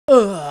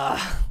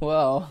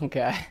Well,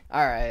 okay.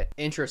 All right.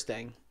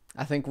 Interesting.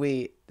 I think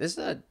this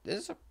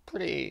is a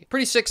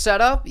pretty sick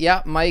setup.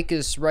 Yeah, mic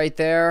is right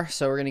there,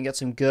 so we're gonna get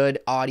some good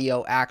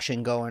audio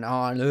action going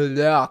on.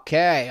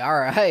 Okay, all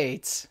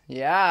right.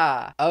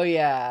 Yeah. Oh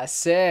yeah,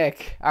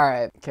 sick. All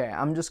right. Okay,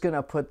 I'm just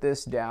gonna put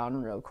this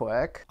down real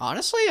quick.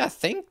 Honestly, I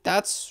think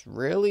that's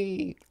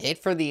really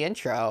it for the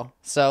intro.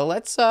 So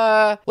let's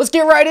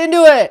get right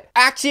into it.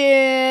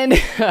 Action.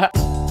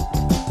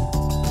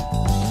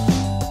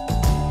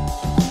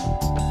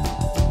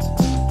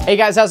 Hey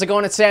guys, how's it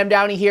going? It's Sam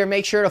Downey here.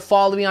 Make sure to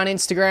follow me on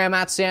Instagram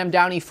at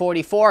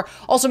SamDowney44.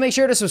 Also, make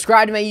sure to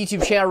subscribe to my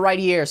YouTube channel right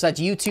here. So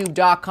that's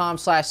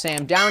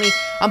youtube.com/SamDowney.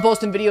 I'm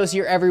posting videos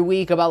here every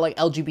week about like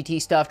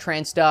LGBT stuff,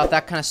 trans stuff,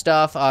 that kind of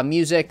stuff,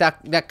 music,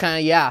 that kind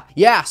of, yeah.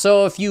 Yeah,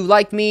 so if you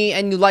like me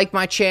and you like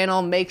my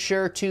channel, make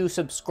sure to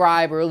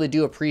subscribe. I really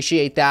do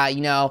appreciate that.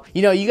 You know,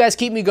 you guys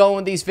keep me going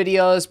with these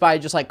videos by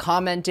just like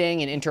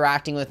commenting and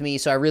interacting with me.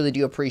 So I really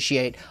do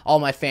appreciate all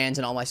my fans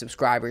and all my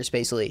subscribers,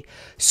 basically.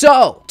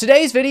 So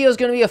today's video is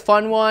going to be a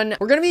fun one.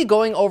 We're going to be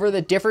going over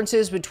the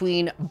differences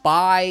between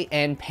bi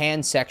and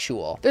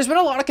pansexual. There's been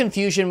a lot of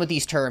confusion with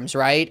these terms,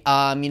 right?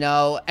 You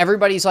know,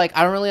 everybody's like,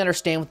 I don't really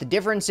understand what the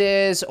difference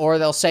is, or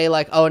they'll say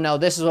like, oh no,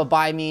 this is what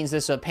bi means,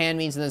 this is what pan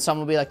means, and then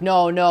someone will be like,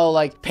 no,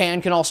 like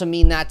pan can also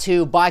mean that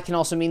too, bi can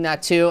also mean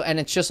that too, and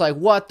it's just like,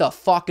 what the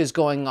fuck is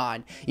going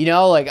on? You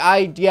know, like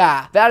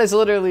yeah, that is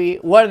literally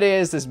what it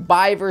is, this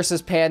bi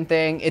versus pan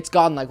thing. It's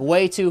gone like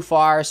way too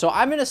far. So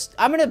I'm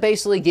gonna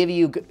basically give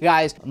you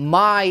guys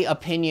my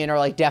opinion or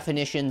like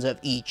definitions of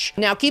each.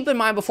 Now keep in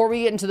mind, before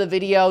we get into the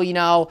video, you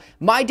know,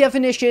 my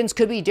definitions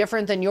could be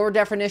different than your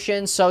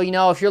definitions. So, you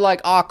know, if you're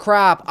like, oh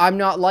crap, I'm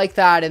not like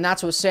that, and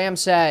that's what Sam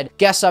said,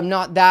 guess I'm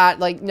not that,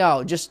 like,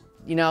 no, just,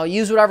 you know,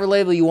 use whatever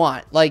label you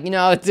want. Like, you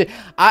know,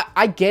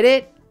 I get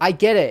it. I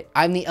get it.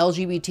 I'm the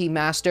LGBT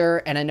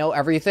master and I know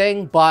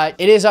everything, but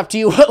it is up to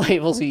you what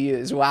labels you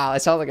use. Wow, I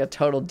sound like a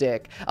total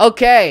dick.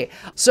 Okay,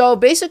 so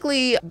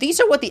basically, these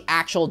are what the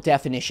actual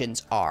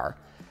definitions are.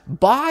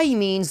 Bi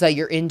means that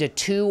you're into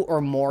 2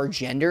 or more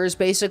genders,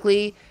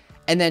 basically,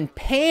 and then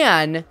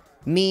pan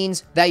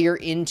means that you're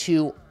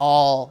into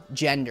all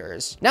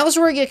genders. Now this is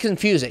where it gets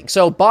confusing.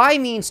 So bi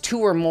means 2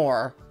 or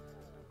more,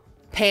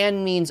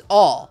 pan means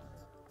all.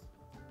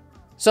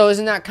 So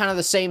isn't that kind of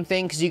the same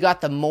thing? Because you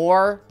got the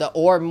more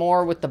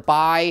with the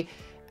bi,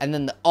 and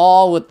then the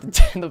all with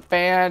the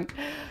pan.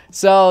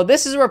 So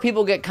this is where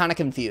people get kind of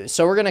confused.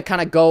 So we're going to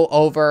kind of go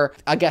over,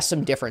 I guess,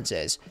 some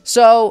differences.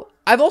 So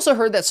I've also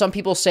heard that some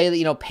people say that,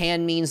 you know,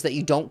 pan means that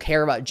you don't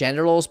care about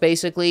genitals,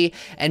 basically,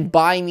 and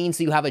bi means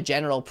that you have a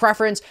genital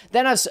preference.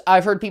 Then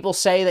I've heard people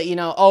say that, you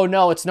know, oh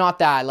no, it's not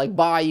that. Like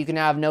bi, you can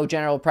have no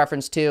genital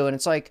preference too. And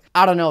it's like,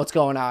 I don't know what's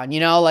going on,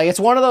 you know? Like, it's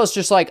one of those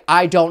just like,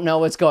 I don't know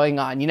what's going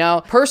on, you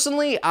know?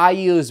 Personally, I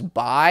use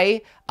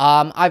bi.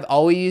 I've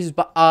always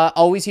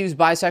used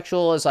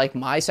bisexual as like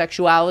my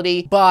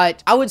sexuality,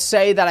 but I would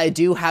say that I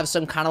do have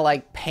some kind of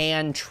like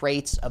pan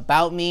traits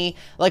about me.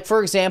 Like,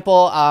 for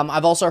example,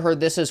 I've also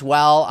heard this as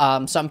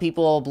well. Some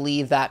people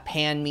believe that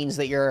pan means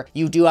that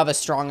you do have a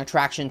strong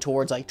attraction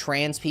towards like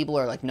trans people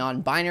or like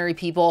non-binary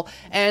people.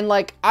 And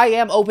like, I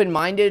am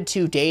open-minded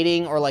to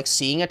dating or like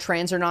seeing a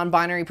trans or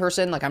non-binary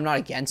person. Like, I'm not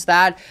against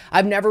that.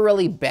 I've never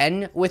really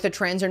been with a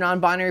trans or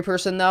non-binary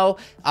person though.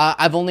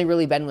 I've only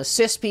really been with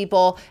cis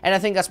people. And I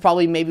think that's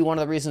probably maybe one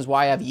of the reasons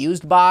why I've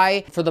used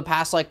bi for the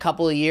past like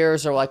couple of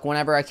years or like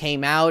whenever I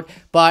came out.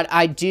 But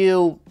I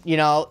do, you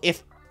know,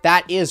 if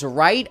that is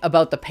right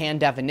about the pan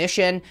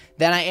definition,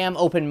 then I am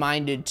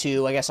open-minded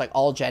to, I guess, like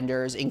all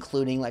genders,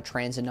 including like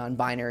trans and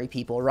non-binary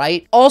people,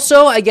 right?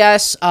 Also, I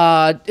guess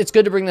it's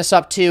good to bring this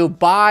up too.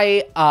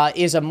 Bi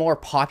is a more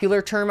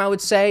popular term, I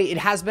would say. It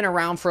has been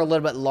around for a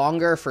little bit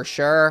longer, for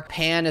sure.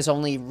 Pan is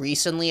only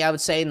recently, I would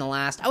say, the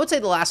last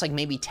like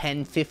maybe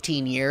 10,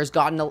 15 years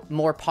gotten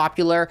more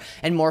popular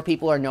and more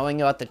people are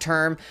knowing about the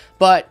term.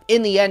 But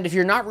in the end, if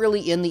you're not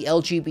really in the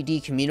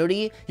LGBT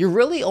community, you're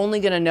really only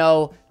gonna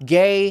know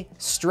gay,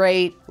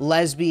 straight,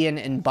 lesbian,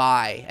 and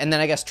bi, and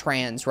then I guess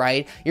trans,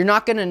 right? You're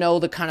not gonna know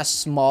the kind of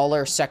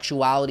smaller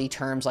sexuality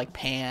terms like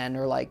pan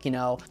or like, you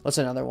know, what's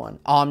another one?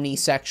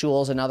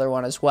 Omnisexual is another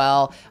one as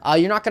well.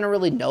 You're not gonna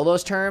really know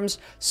those terms.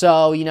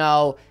 So, you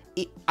know,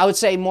 I would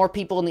say more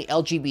people in the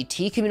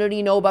LGBT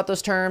community know about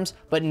those terms,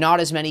 but not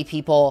as many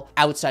people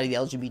outside of the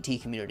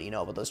LGBT community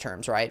know about those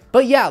terms, right?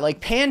 But yeah, like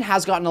pan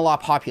has gotten a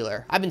lot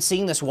popular. I've been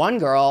seeing this one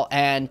girl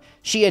and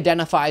she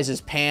identifies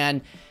as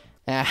pan.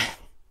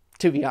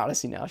 To be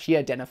honest, you know, she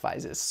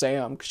identifies as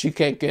Sam because she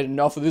can't get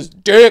enough of this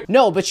dick.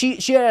 No, but she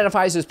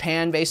identifies as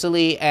pan,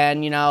 basically,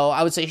 and, you know,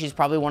 I would say she's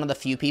probably one of the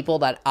few people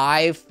that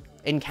I've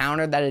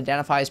encountered that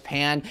identifies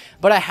pan,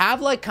 but I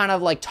have, like, kind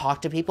of, like,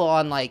 talked to people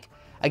on, like,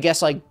 I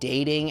guess, like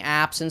dating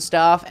apps and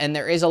stuff, and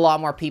there is a lot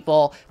more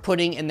people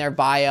putting in their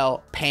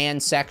bio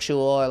pansexual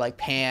or like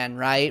pan,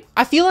 right?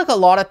 I feel like a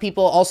lot of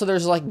people also,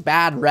 there's like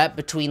bad rep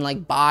between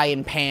like bi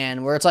and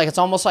pan, where it's like, it's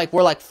almost like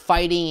we're like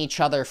fighting each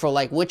other for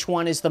like which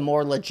one is the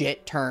more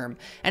legit term.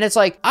 And it's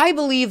like, I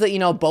believe that, you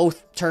know,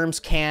 both terms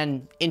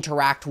can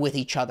interact with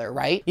each other,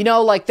 right? You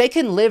know, like they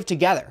can live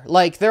together.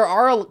 Like there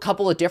are a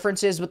couple of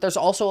differences, but there's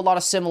also a lot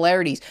of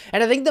similarities.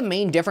 And I think the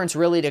main difference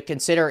really to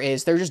consider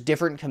is they're just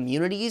different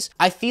communities.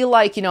 I feel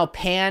like, you know,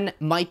 pan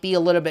might be a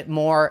little bit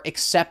more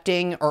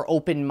accepting or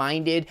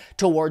open-minded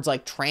towards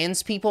like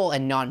trans people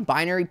and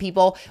non-binary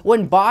people,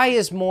 when bi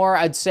is more,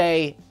 I'd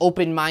say,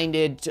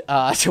 open-minded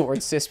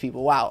towards cis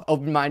people. Wow,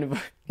 open-minded.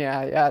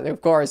 Yeah,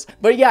 of course.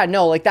 But yeah,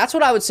 no, like that's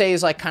what I would say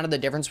is like kind of the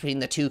difference between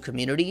the two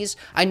communities.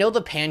 I know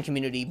the pan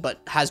community, but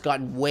has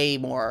gotten way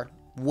more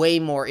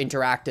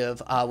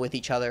interactive with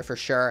each other for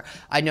sure.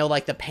 I know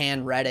like the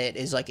pan Reddit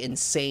is like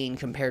insane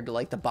compared to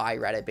like the bi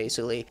Reddit,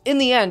 basically. In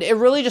the end, it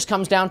really just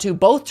comes down to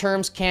both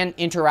terms can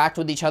interact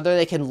with each other.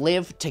 They can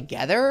live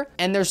together,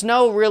 and there's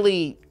no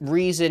really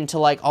reason to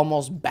like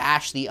almost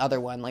bash the other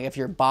one. Like if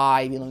you're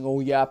bi, be like, oh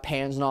yeah,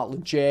 pan's not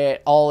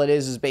legit. All it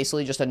is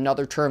basically just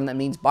another term that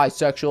means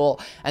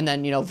bisexual, and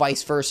then, you know,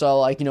 vice versa.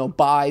 Like, you know,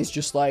 bi is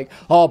just like,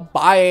 oh,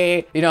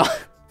 bi, you know.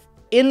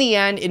 In the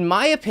end, in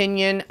my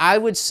opinion, I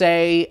would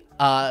say,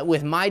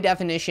 with my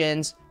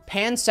definitions,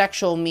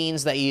 pansexual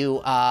means that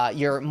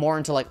you're more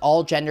into like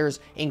all genders,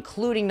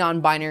 including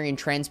non-binary and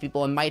trans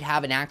people, and might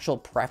have an actual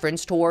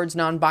preference towards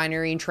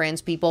non-binary and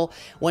trans people.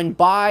 When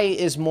bi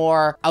is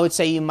more, I would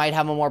say you might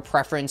have a more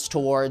preference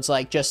towards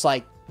like just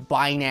like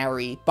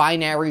binary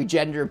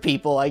gender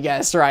people, I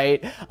guess,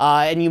 right?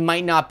 And you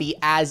might not be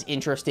as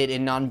interested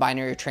in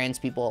non-binary or trans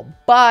people,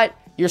 but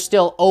you're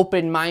still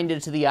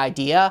open-minded to the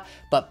idea.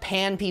 But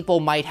pan people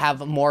might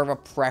have more of a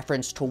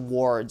preference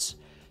towards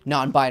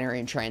non-binary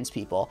and trans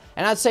people.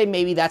 And I'd say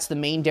maybe that's the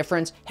main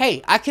difference.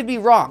 Hey, I could be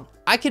wrong.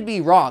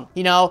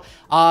 You know,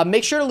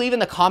 make sure to leave in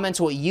the comments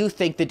what you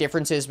think the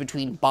difference is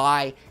between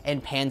bi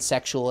and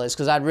pansexual is,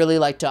 because I'd really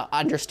like to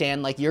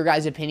understand like your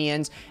guys'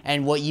 opinions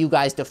and what you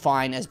guys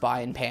define as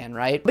bi and pan,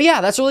 right? But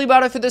yeah, that's really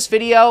about it for this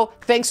video.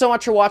 Thanks so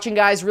much for watching,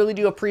 guys. Really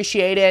do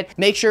appreciate it.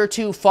 Make sure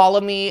to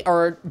follow me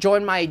or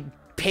join my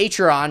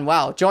Patreon.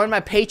 Wow, join my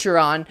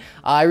Patreon.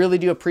 I really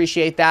do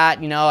appreciate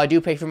that. You know, I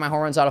do pay for my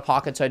hormones out of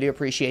pocket, so I do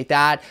appreciate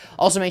that.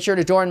 Also, make sure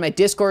to join my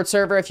Discord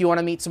server if you want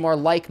to meet some more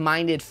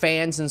like-minded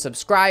fans and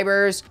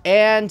subscribers.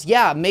 And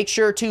yeah, make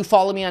sure to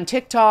follow me on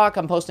TikTok.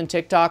 I'm posting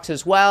TikToks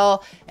as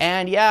well.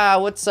 And yeah,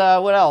 what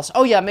else?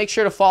 Oh yeah, make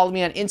sure to follow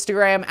me on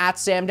Instagram at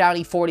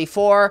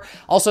SamDowney44.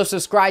 Also,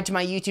 subscribe to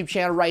my YouTube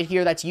channel right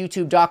here. That's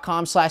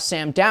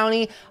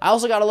youtube.com/SamDowney. I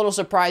also got a little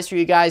surprise for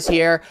you guys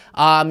here.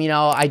 You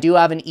know, I do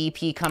have an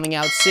EP coming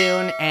out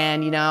soon,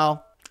 and you know,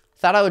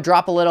 thought I would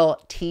drop a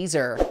little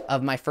teaser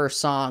of my first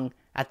song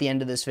at the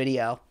end of this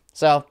video.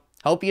 So,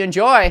 hope you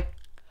enjoy.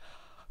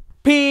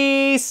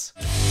 Peace!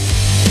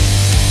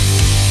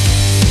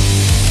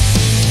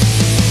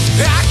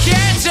 I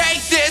can't take